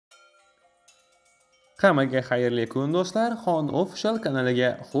Hammaga xayrli kun do'stlar, KhonOfficial kanaliga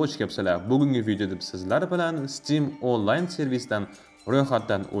xush kelibsizlar. Bugungi videoda sizlar bilan Steam onlayn servisidan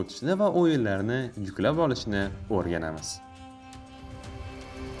ro'yxatdan o'tishni va o'yinlarni yuklab olishni o'rganamiz.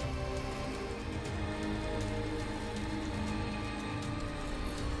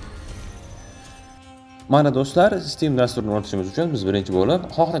 Mana do'stlar, Steam dasturini o'rganishimiz uchun biz birinchi bo'lib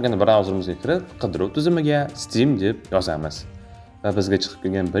xohlagan brauzerimizga kirib, qidiruv tizimiga Steam deb yozamiz. Va bizga chiqib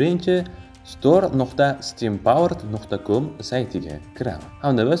kelgan birinchi store.steampowered.com saytiga kiramiz.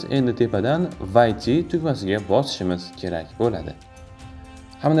 Hamda biz endi tepadan YT tugmasiga bosishimiz kerak bo'ladi.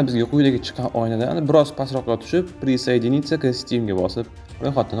 Hamda bizga quyidagi chiqqan oynadan biroz pastroqqa tushib, присоединиться к Steam'ga bosib,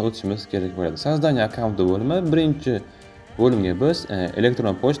 ro'yxatdan o'tishimiz kerak bo'ladi. Создание аккаунта bo'limi birinchi bo'limga biz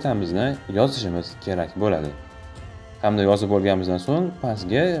elektron pochtamizni yozishimiz kerak bo'ladi. Hamda yozib bo'lganimizdan so'ng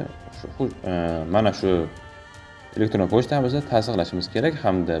pastga mana shu elektron pochtamizni tasdiqlashimiz kerak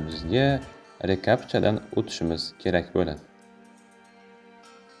hamda bizga rekapchadan o'tishimiz kerak bo'ladi.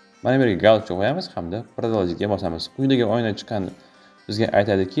 Mana bu yerga galcha qo'yamiz hamda продолжitga bosamiz. Quyidagi oyna chiqqan bizga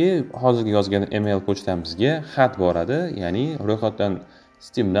aytadiki, hozirgi yozgan email pochtamizga xat boradi, ya'ni ro'yxatdan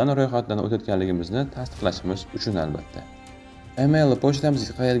Steamdan ro'yxatdan o'tayotganligimizni tasdiqlashimiz uchun albatta. Email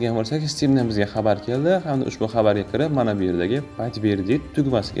pochtamizga qayergan bo'lsak, Steamdan bizga xabar keldi hamda ushbu xabarga kirib, mana bu yerdagi подтвердить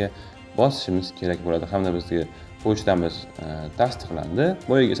tugmasiga bosishimiz kerak bo'ladi. Hamda bizga pochtamiz tasdiqlandi.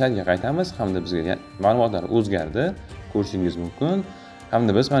 Boyagi saytga qaytamiz hamda bizga ma'lumotlar o'zgardi, ko'rishingiz mumkin.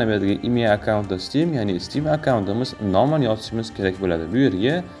 Hamda biz mana bu yerdagi email akkauntda Steam, ya'ni Steam akkauntimiz nomini yozishimiz kerak bo'ladi. Bu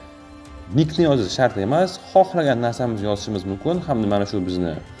yerga nickni yozish shart emas, xohlagan narsamizni yozishimiz mumkin. Hamda mana shu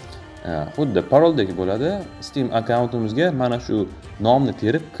bizni xuddi paroldek bo'ladi. Steam akkauntimizga mana shu nomni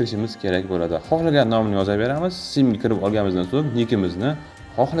terib kirishimiz kerak bo'ladi. Xohlagan nomni yozaveramiz. Steamga kirib olganimizdan so'ng nickimizni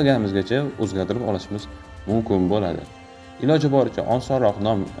xohlaganimizgacha o'zgartirib olishimiz mumkin bo'ladi. Iloji boricha osonroq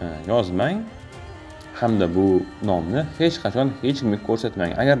nom yozmang hamda bu nomni hech qachon hech kimga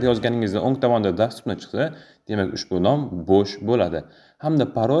ko'rsatmang. Agar yozganingizda o'ng tomonda dasturni chiqsa, demak ushbu nom bo'sh bo'ladi. Hamda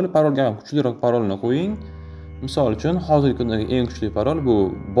parolga ham kuchliroq parolni qo'ying. Misol uchun hozirgi kundagi eng kuchli parol bu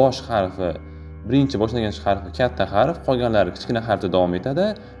bosh harfi, birinchi boshlagan harfi katta harf, qolganlari kichkina harfda davom etadi.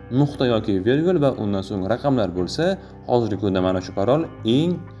 Nuqta yoki virgul va undan so'ng raqamlar bo'lsa, hozirgi kunda mana shu parol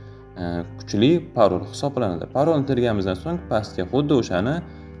eng kuchli parol hisoblanadi. Parolni terganimizdan so'ng pastga xuddi o'shani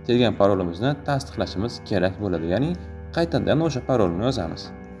tergan parolimizni tasdiqlashimiz kerak bo'ladi. Ya'ni qaytadan o'sha parolni yozamiz.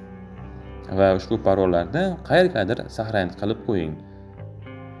 Va ushbu parollarni qayergadir saqlanib qilib qo'ying.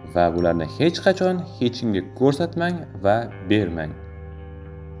 Va bularni hech qachon hech kimga ko'rsatmang va bermang.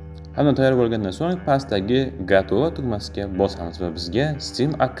 Hamda tayyor bo'lgandan so'ng pastdagi готово tugmasiga bosamiz va bizga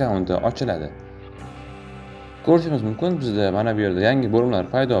Steam akkaunti ochiladi. Ko'rishimiz mumkin, bizda mana bu yerda yangi bo'limlar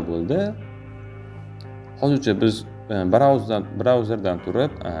paydo bo'ldi. Hozircha biz brauzerdan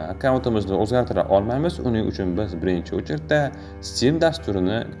turib akkauntimizni o'zgartira olmaymiz. Uning uchun biz birinchi o'chirda Steam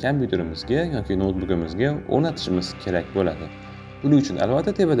dasturini kompyuterimizga yoki noutbukimizga o'rnatishimiz kerak bo'ladi. Buning uchun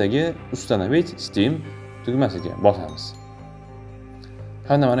albatta tepadagi установить Steam tugmasiga bosamiz.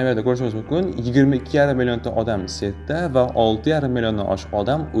 Hamda mana bu yerda ko'rishimiz mumkin, 22,5 millionta odam setda va 6,5 milliondan oshiq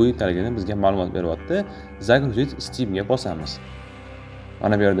odam o'yinlarga bizga ma'lumot beryapti. Загрузить Steam'ga bosamiz.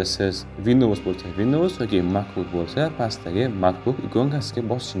 Mana bu yerda siz Windows bo'lsa Windows yoki MacBook bo'lsa, pastdagi MacBook ikonkasiga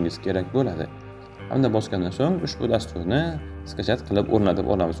bosishingiz kerak bo'ladi. Hamda bosgandan so'ng ushbu dasturni skachat qilib o'rnatib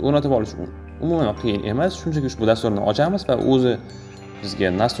olamiz. O'rnatib olish umuman qiyin emas, shunchaki ushbu dasturni ochamiz va o'zi bizga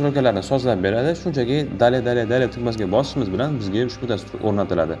nastroykalarni sozlab beradi. Shunchaki dalya tugmasiga bosishimiz bilan bizga ushbu dastur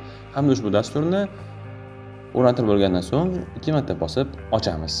o'rnatiladi. Hamda ushbu dasturni o'rnatilib bo'lgandan so'ng 2 marta bosib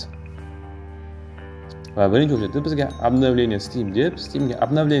ochamiz. Va birinchi o'rinda bizga обновление Steam deb Steamga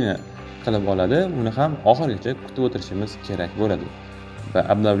обновление qilib oladi. Uni ham oxirigacha kutib o'tirishimiz kerak bo'ladi. Va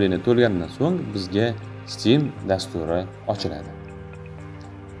обновление to'lgandan so'ng bizga Steam dasturi ochiladi.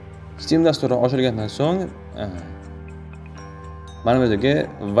 Steam dasturi ochilgandan so'ng mana bu yerdagi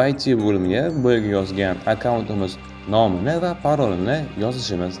YT bo'limiga boyaga yozgan akkauntimiz nomini va parolini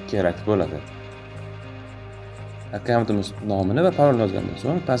yozishimiz kerak bo'ladi. Akkauntimiz nomini va parolni yozgandan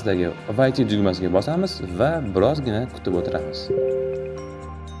so'ng pastdagi YT tugmasiga bosamiz va birozgina kutib o'tiramiz.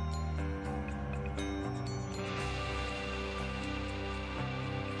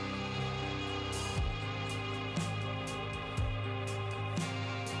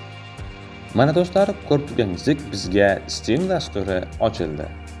 Mana do'stlar, ko'rib turganingizdek bizga Steam dasturi ochildi.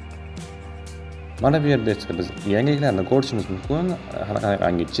 Mana bu yerda biz yangiliklarni ko'rishimiz mumkin. Har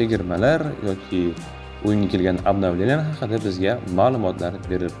qanday chegirmalar yoki o'yinga kelgan обновлениялар haqida bizga ma'lumotlar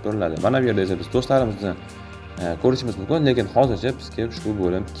berib turiladi. Mana bu yerda esa biz do'stlarimizni ko'rishimiz mumkin, lekin hozircha bizga ushbu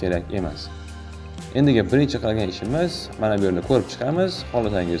bo'lim kerak emas. Endiga birinchi qilgan ishimiz mana bu yerda ko'rib chiqamiz.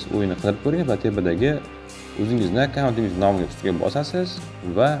 Xohlasangiz o'yinni qilib ko'ring va tepadagi o'zingizni akkauntingiz nomiga ustiga bosasiz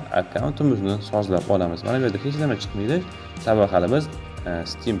va akkauntimizni sozlab olamiz. Mana bu yerda hech nima chiqmaydi. Sababi hali biz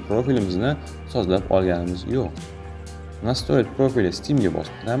Steam profilimizni sozlab olganimiz yo'q. Настроить profili Steamga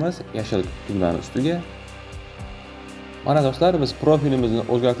bosib o'tamiz. Yashil tugmani ustiga. Mana do'stlar, biz profilimizni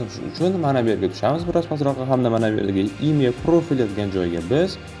o'zgartirish uchun mana bu yerga tushamiz. Biroz pastroqqa hamda mana bu yerdagi email profil degan joyga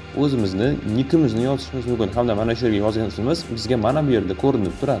biz o'zimizni nikimizni yozishimiz mumkin. Hamda mana shu yerga yozgan ismimiz bizga mana bu yerda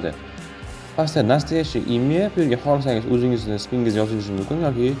ko'rinib turadi. Pastda nastoящий email, bu yerga xohlasangiz o'zingizni ismingizni yozishingiz mumkin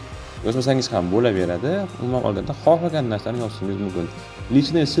yoki yozmasangiz ham bo'laveradi. Umuman olganda xohlagan narsani yozishingiz mumkin.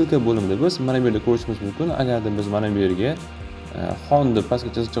 Личная ссылка bo'limida biz mana bu yerda ko'rishimiz mumkin. Agarda biz mana bu yerga xon deb pastga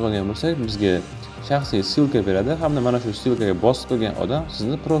chizib chiqargan bo'lsak, bizga shaxsiy ссылка beradi hamda mana shu ссылкаga bosib turgan odam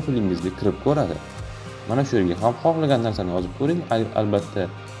sizni profilingizga kirib ko'radi. Mana shu yerga ham xohlagan narsani yozib ko'ring. Albatta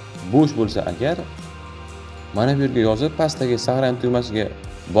bo'sh bo'lsa agar mana bu yerga yozib pastdagi saqlanib tugmasiga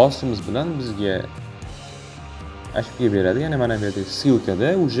bosishimiz bilan bizga ashyoga beradi. Ya'ni mana bu yerdagi ссылкада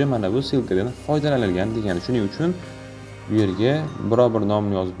уже mana bu ссылкаdan foydalanilgan degani. Shuning uchun bu yerga biror bir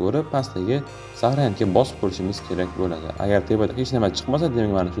nomni yozib ko'rib, pastdagi saqlanishga bosib ko'rishimiz kerak bo'ladi. Agar tepada hech nima chiqmasa,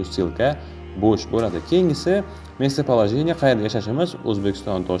 demak mana shu ссылка bo'sh bo'ladi. Keyingisi местоположение, qayerda yashashimiz,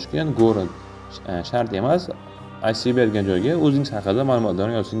 O'zbekiston, Toshkent, город shart emas. IC bergan joyga o'zingiz haqida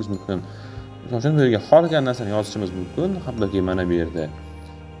ma'lumotlarni yozishingiz mumkin. Misol uchun bu yerga xohlagan narsani yozishimiz mumkin. Hattoki mana bu yerda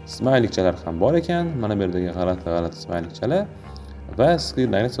smaylikchalar ham bor ekan. Mana bu yerdagi g'alati smaylikchalar va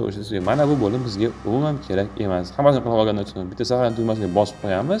skrinlarni so'rashingiz. Mana bu bo'lim bizga umuman kerak emas. Hammasini qilib olgandan so'ng bitta saqlanib tugmasiga bosib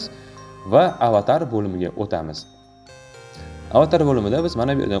qo'yamiz va avatar bo'limiga o'tamiz. Avatar bo'limida biz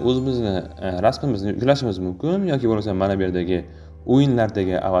mana bu yerdan o'zimizni rasmimizni yuklashimiz mumkin yoki bo'lmasa mana bu yerdagi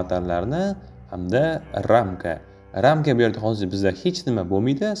o'yinlardagi avatarlarni hamda ramka bu yerda hozir bizda hech nima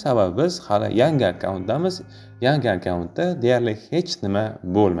bo'lmaydi. Sababi biz hali yangi akkauntdamiz. Yangi akkauntda deyarli hech nima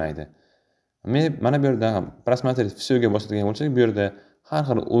bo'lmaydi. Mana bu yerda просмотреть всёga bosadigan bo'lsak, bu yerda har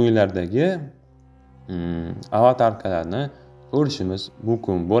xil o'yinlardagi avatarkalarni ko'rishimiz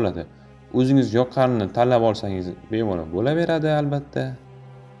mumkin bo'ladi. O'zingiz yoqqanini tanlab olsangiz bemalol bo'laveradi albatta.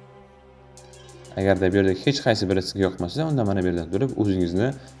 Agarda bu yerda hech qaysi biri sizga yoqmasa, unda mana bu yerdan turib o'zingizni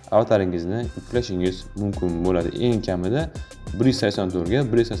avataringizni yuklashingiz mumkin bo'ladi. Eng kamida 184 ga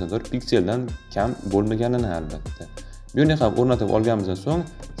 184 pikseldan kam bo'lmaganini albatta. Bu yerni ham o'rnatib olganimizdan so'ng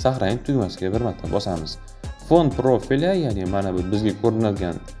saqlanib tugmasiga bir marta bosamiz. Fon profili, ya'ni mana bu bizga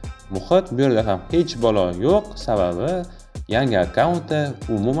ko'rinadigan muhit, bu yerda ham hech balo yo'q, sababi yangi akkauntda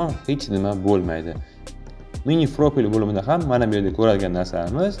umuman hech nima bo'lmaydi. Mini profil bo'limida ham mana bu yerda ko'radigan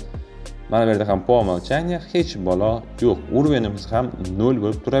narsalarimiz, mana bu yerda ham po umolchaniya, hech balo yo'q. Уровенimiz ham 0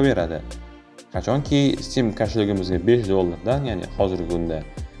 bo'lib turaveradi. Qachonki Steam kashligimizga $5 dan, ya'ni hozirgi kunda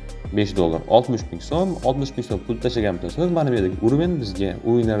 $5 60 ming so'm, 60 ming so'm pul tashlaganimizdan so'ng mana bu yerdagi уровень bizga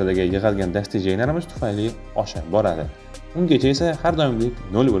o'yinlardagi yig'ilgan достижениyalarimiz tufayli oshib boradi. Ungacha esa har doimgidek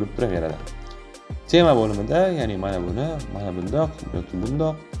 0 bo'lib turaveradi. Tema bo'limida, ya'ni mana buni, mana bundoq yoki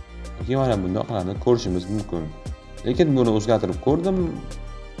bundoq yoki mana bundoqlarni ko'rishimiz mumkin. Lekin buni o'zgartirib ko'rdim.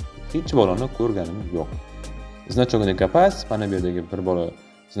 Hech bolani ko'rganim yo'q. Значокni kapas, mana bu yerdagi bir bola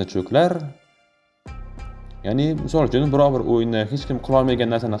значокlar. Ya'ni misol uchun biror bir o'yinda hech kim qila olmagan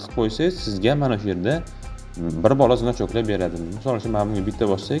narsani qilib qo'ysangiz, sizga mana shu yerda bir bola значокlar beradi. Misol uchun mana bunga bitta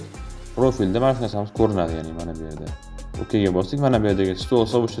bossak, profilda mana shu narsamiz ko'rinadi, ya'ni mana bu yerda. OKga bosdik, mana bu yerdagi stol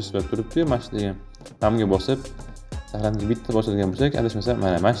sovushda deb turibdi, mana shu yerga namga bosib, saqlanishga bitta bosadigan bo'lsak, adashmasam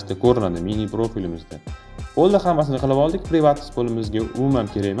mana shu yerda ko'rinadi mini profilimizda. Bo'ldi, hammasini qilib oldik. Privat bo'limimizga umuman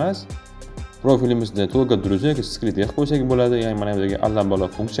kerak emas. Profilimizda to'g'ri друзья, skrit qilib qo'ysak bo'ladi. Ya'ni mana bu yerdagi allambalo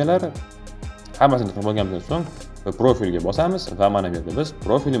funksiyalar hammasini qilib olganimizdan so'ng profilga bosamiz va mana bu yerda biz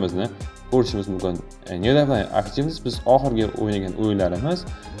profilimizni ko'rishimiz mumkin. Nedavno aktivimiz biz oxirgi o'ynagan o'yinlarimiz.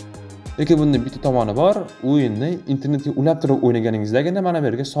 Lekin bunda bitta tomoni bor. O'yinni internetga ulab turib o'ynaganingizda mana bu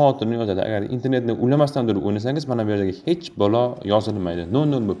yerga soatini yozadi. Agar internetni ulamasdan turib o'ynasangiz, mana bu yerdagi hech balo yozilmaydi.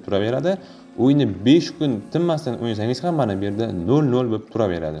 0 bo'lib turaveradi. O'yinni 5 kun tinmasdan o'ynasangiz ham mana bu yerda 0 bo'lib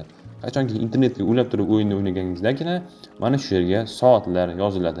turaveradi. Qachonki internetga ulab turib o'yinni o'ynaganingizda mana shu yerga soatlar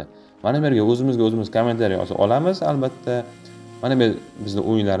yoziladi. Mana bu yerga o'zimiz kommentariya yozib olamiz albatta. Mana bu bizning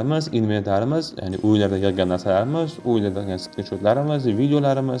o'yinlarimiz, inventarimiz, ya'ni o'yinlarda yozgan narsalarimiz, o'yinlarda yozgan skrinshotlarimiz,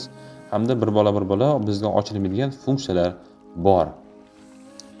 videolarimiz hamda bir bola bizga ochilmaydigan funksiyalar bor.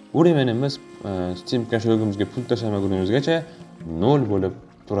 O'yinimiz Steam kashligimizga pul tashlamagunimizgacha 0 bo'lib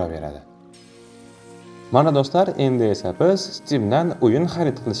turaveradi. Mana do'stlar, endi esa biz Steamdan o'yin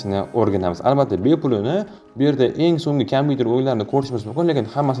xarid qilishni o'rganamiz. Albatta, bepulini bu yerda eng so'nggi kompyuter o'yinlarini ko'rishimiz mumkin, lekin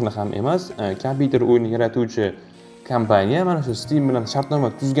hammasini ham emas. Kompyuter o'yini yaratuvchi kompaniya mana shu Steam bilan shartnoma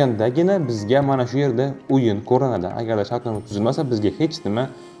tuzgandagina bizga mana shu yerda o'yin ko'rinadi. Agarda shartnoma tuzilmasa, bizga hech nima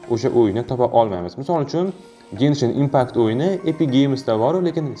o'sha o'yinni topa olmaymiz. Misol uchun, Genshin Impact o'yini Epic Games'da bor,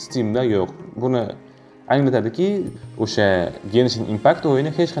 lekin Steam'da yo'q. Buni anglatadiki, o'sha Genshin Impact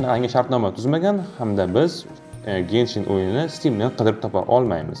o'yini hech qanday shartnoma tuzmagan hamda biz Genshin o'yinini Steam'dan qidirib topa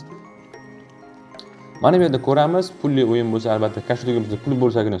olmaymiz. Mana bu yerda ko'ramiz, pulli o'yin bo'lsa, albatta kashligimizda pul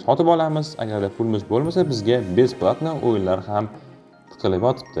bo'lsagina sotib olamiz. Agarda pulimiz bo'lmasa, bizga besplatno o'yinlar ham tiqilib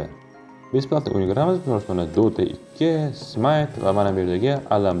yotibdi. Besplatno o'yin ko'ramiz. Mana Dota 2, Smite va mana bu yerdagi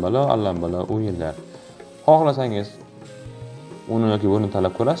allambalo o'yinlar. Xohlasangiz uni yoki buni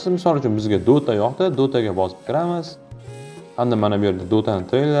tanlab ko'rasiz. Misol uchun bizga Dota yoqdi, Dotaga bosib kiramiz. Hamda mana bu yerda Dota'ning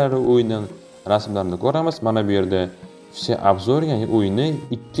treylerlari, o'yindan rasmlarini ko'ramiz. Mana bu yerda все обзор, ya'ni o'yinni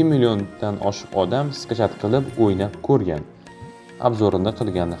 2 milliondan oshiq odam skachat qilib o'ynab ko'rgan. Obzorini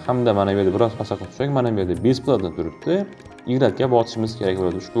qilgan. Hamda mana bu yerda biroz pastga tushsak, mana bu yerda besplatno turibdi. Igratga bosishimiz kerak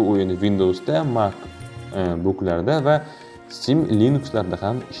bo'ladi. Ushbu o'yinni Windowsda, MacBooklarda va Steam Linuxlarda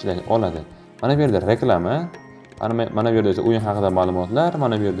ham ishlay oladi. Mana bu yerda reklama, mana bu yerda esa o'yin haqida ma'lumotlar,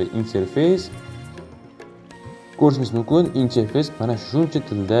 mana bu yerda interface ko'rishingiz mumkin. Interface mana shuncha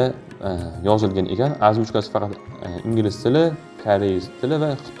tilda yozilgan ekan. Azbuchkasi faqat ingliz tili, koreys tili va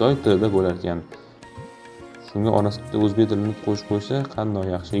xitoy tilida bo'lar ekan. Shunga orasida o'zbek tilini qo'shib qo'ysa qanday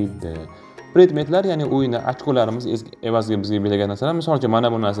yaxshi edi. Predmetlar, ya'ni o'yinda ochkolarimiz evaziga bizga berilgan narsalar. Misol uchun mana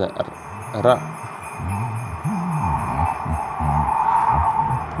bu narsa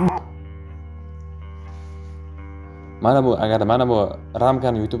agar mana bu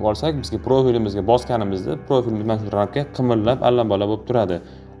ramkani yutib olsak, bizga profilimizga bosganimizda profilimiz mana shu ramka qimirlab allambalo bo'lib turadi.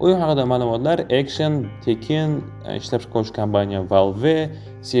 O'yin haqida ma'lumotlar: Action, Tekken, ishlab chiqaruvchi kompaniya Valve,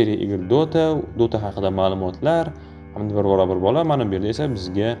 seriya igr Dota haqida ma'lumotlar, hamda bir bola. Mana bu yerda esa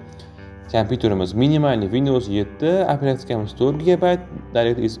bizga kompyuterimiz minimal Windows 7, operatikamiz 4 GB,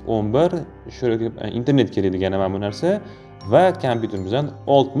 DirectX 11, shunday internet kerak degan mana bu narsa va kompyuterimizdan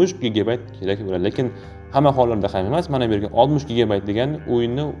 60 GB kerak bo'ladi. Lekin hamma hollarda ham emas. Mana bu yerga 60 GB degan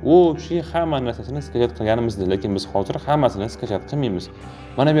o'yinni hamma narsasini skachat qilganimizda, lekin biz hozir hammasini skachat qilmaymiz.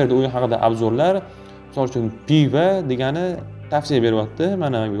 Mana bu yerda o'yin haqida obzorlar, misol uchun piva degani tavsiya beryapti.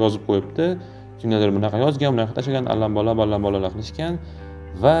 Mana yozib qo'yibdi. Kimlardir bunaqa yozgan, bunaqa tashlagan, allambalo qilishgan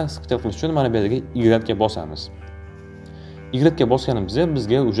va skachat qilish uchun mana bu yerdagi igratga bosamiz. Igratga bosganimizda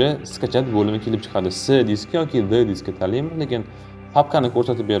bizga уже skachat bo'limi kelib chiqadi. C diski yoki D diski tanlaymiz, lekin papkani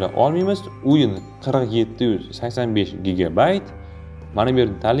ko'rsatib bera olmaymiz. O'yin 4785 GB. Mana bu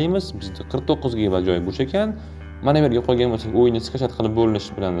yerda tanlaymiz. Bizda 49 GB joy bo'sh ekan. Mana bu yerga qo'ygan bo'lsak, o'yinni skachat qilib bo'linish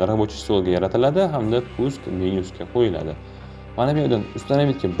bilan рабочий stolga yaratiladi hamda pust menyusiga qo'yiladi. Mana bu yerdan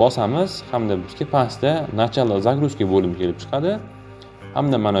установитga bosamiz hamda bizga pastda начало загрузки bo'limi kelib chiqadi.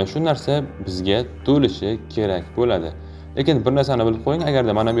 Hamda mana shu narsa bizga to'lishi kerak bo'ladi. Lekin bir narsani bilib qo'ying,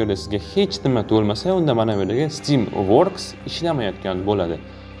 agarda mana bu yerda sizga hech nima to'lmasa, unda mana bu yerdagi Steamworks ishlamayotgan bo'ladi.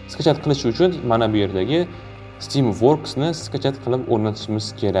 Skachat qilish uchun mana bu yerdagi Steamworksni skachat qilib o'rnatishimiz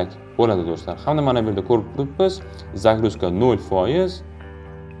kerak bo'ladi do'stlar. Hamda mana bu yerda ko'rib turibmiz, загрузка 0%.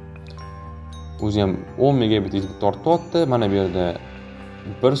 O'zi ham 10 megabit tortyapti. Mana bu yerda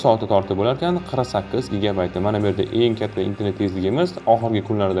 1 soatda tortib bo'lar ekan, 48 GB. Mana bu yerda eng katta internet tezligimiz. Oxirgi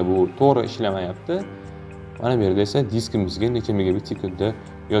kunlarda bu to'g'ri ishlamayapti. Mana bu yerda esa diskimizga necha megabit sekundda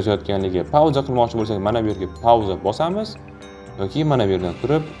yozayotganligi. Pauza qilmoqchi bo'lsak, mana bu yerga pauza bosamiz yoki mana bu yerdan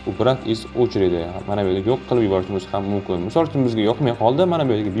turib ubrat is o'chiradi. Mana bu yerga yo'q qilib yuborishimiz ham mumkin. Misol uchun bizga yoqmay qoldi, mana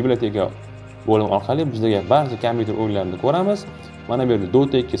bu yerga biblioteka bo'lim orqali bizga barcha kompyuter o'yinlarini ko'ramiz. Mana bu yerda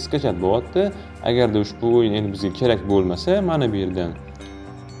Dota 2 skachat bo'lyapti. Agarda ushbu o'yin endi bizga kerak bo'lmasa, mana bu yerdan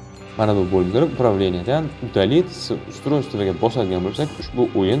mana bu bo'limga kirib upravleniyadan удалить устройствоga bosadigan bo'lsak, ushbu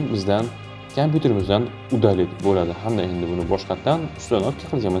o'yin bizdan kompyuterimizdan удалить bo'ladi. Hamda endi buni boshqatdan uстановка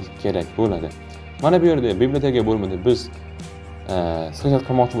qilishimiz kerak bo'ladi. Mana bu yerda biblioteka bo'limida biz skachat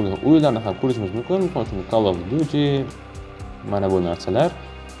qilmoqchi bo'lgan o'yinlarni ham ko'rishimiz mumkin. Misol uchun Call of Duty, mana bu narsalar.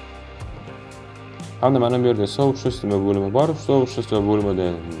 Hamda mana bu yerda so'rovnoma bo'limi bor. So'rovnoma bo'limida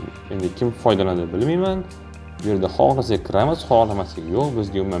endi kim foydalanadi bilmayman. Bu yerda xohlasak kiramiz, xohlamasak yo'q,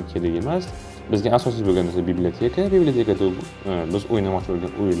 bizga umuman kerak emas. Bizga asosiy bo'lgan narsa biblioteka. Bibliotekada biz o'ynamoqchi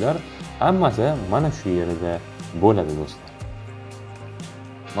bo'lgan o'yinlar hammasi mana shu yerda bo'ladi do'stlar.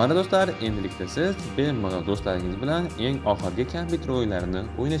 Mana do'stlar, endilikda siz bemalol do'stlaringiz bilan eng oxirgi kompyuter o'yinlarini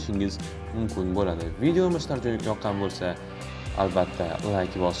o'ynashingiz mumkin bo'ladi. Videomiz yoqqan bo'lsa, albatta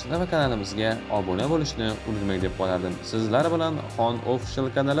like bosishni va kanalimizga obuna bo'lishni unutmang deb qolardim. Sizlar bilan KhonOfficial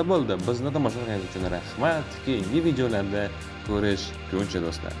kanali bo'ldi. Bizni tomosha qilganingiz uchun rahmat. Keyingi videolarda ko'rishguncha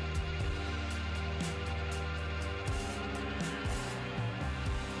do'stlar.